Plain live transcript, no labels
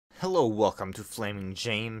Hello, welcome to Flaming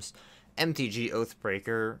James, MTG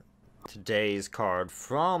Oathbreaker. Today's card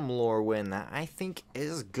from Lorwyn that I think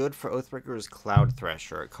is good for Oathbreaker is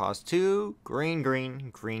Cloudthresher. It costs 2,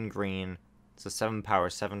 green. It's a 7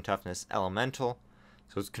 power, 7 toughness elemental.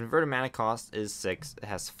 So its converted mana cost is 6. It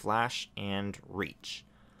has flash and reach.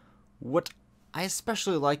 What I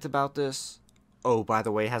especially liked about this, oh, by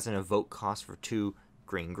the way, it has an evoke cost for 2,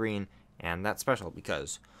 green, and that's special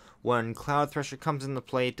because when Cloudthresher comes into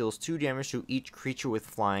play, it deals 2 damage to each creature with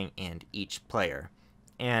flying and each player.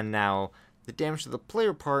 And now, the damage to the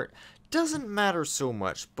player part doesn't matter so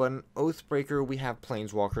much, but in Oathbreaker we have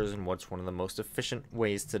Planeswalkers, and what's one of the most efficient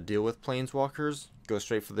ways to deal with Planeswalkers? Go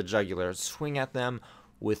straight for the jugular, swing at them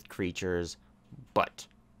with creatures, but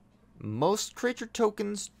most creature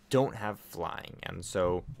tokens don't have flying, and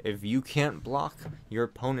so if you can't block your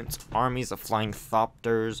opponent's armies of flying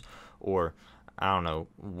Thopters, or I don't know,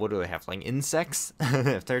 what do they have, like insects?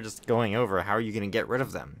 If they're just going over, how are you going to get rid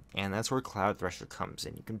of them? And that's where Cloudthresher comes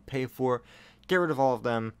in. You can pay for, get rid of all of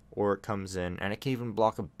them, or it comes in, and it can even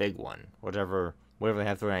block a big one. Whatever they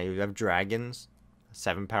have thrown at you. You have dragons,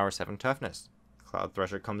 7 power, 7 toughness.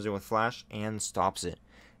 Cloudthresher comes in with flash and stops it.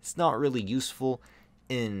 It's not really useful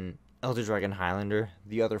in Elder Dragon Highlander,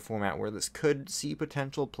 the other format where this could see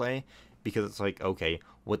potential play, because it's like, okay,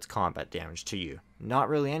 what's combat damage to you? Not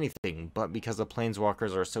really anything, but because the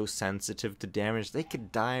Planeswalkers are so sensitive to damage, they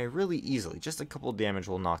could die really easily. Just a couple damage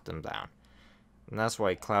will knock them down. And that's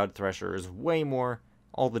why Cloudthresher is way more,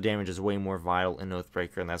 all the damage is way more vital in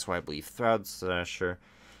Oathbreaker, and that's why I believe Cloudthresher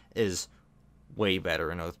is way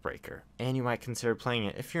better in Oathbreaker. And you might consider playing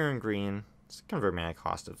it if you're in green. It's a convert mana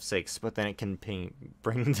cost of 6, but then it can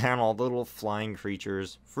bring down all the little flying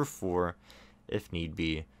creatures for 4 if need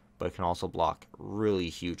be. But it can also block really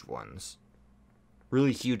huge ones.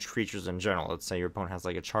 Really huge creatures in general. Let's say your opponent has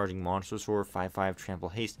like a charging monster sword, 5/5 trample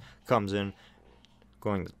haste, comes in,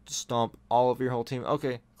 going to stomp all of your whole team.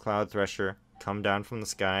 Okay, Cloudthresher, come down from the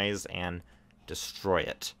skies and destroy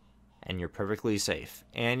it. And you're perfectly safe.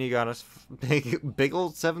 And you got a big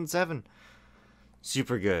old 7/7.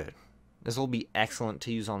 Super good. This will be excellent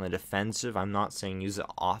to use on the defensive. I'm not saying use it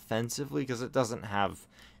offensively because it doesn't have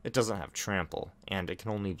trample, and it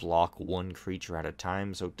can only block one creature at a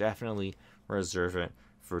time, so definitely reserve it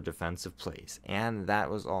for defensive plays. And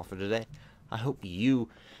that was all for today. I hope you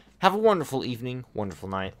have a wonderful evening, wonderful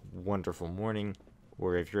night, wonderful morning,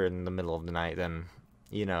 or if you're in the middle of the night, then,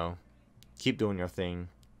 you know, keep doing your thing,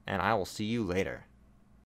 and I will see you later.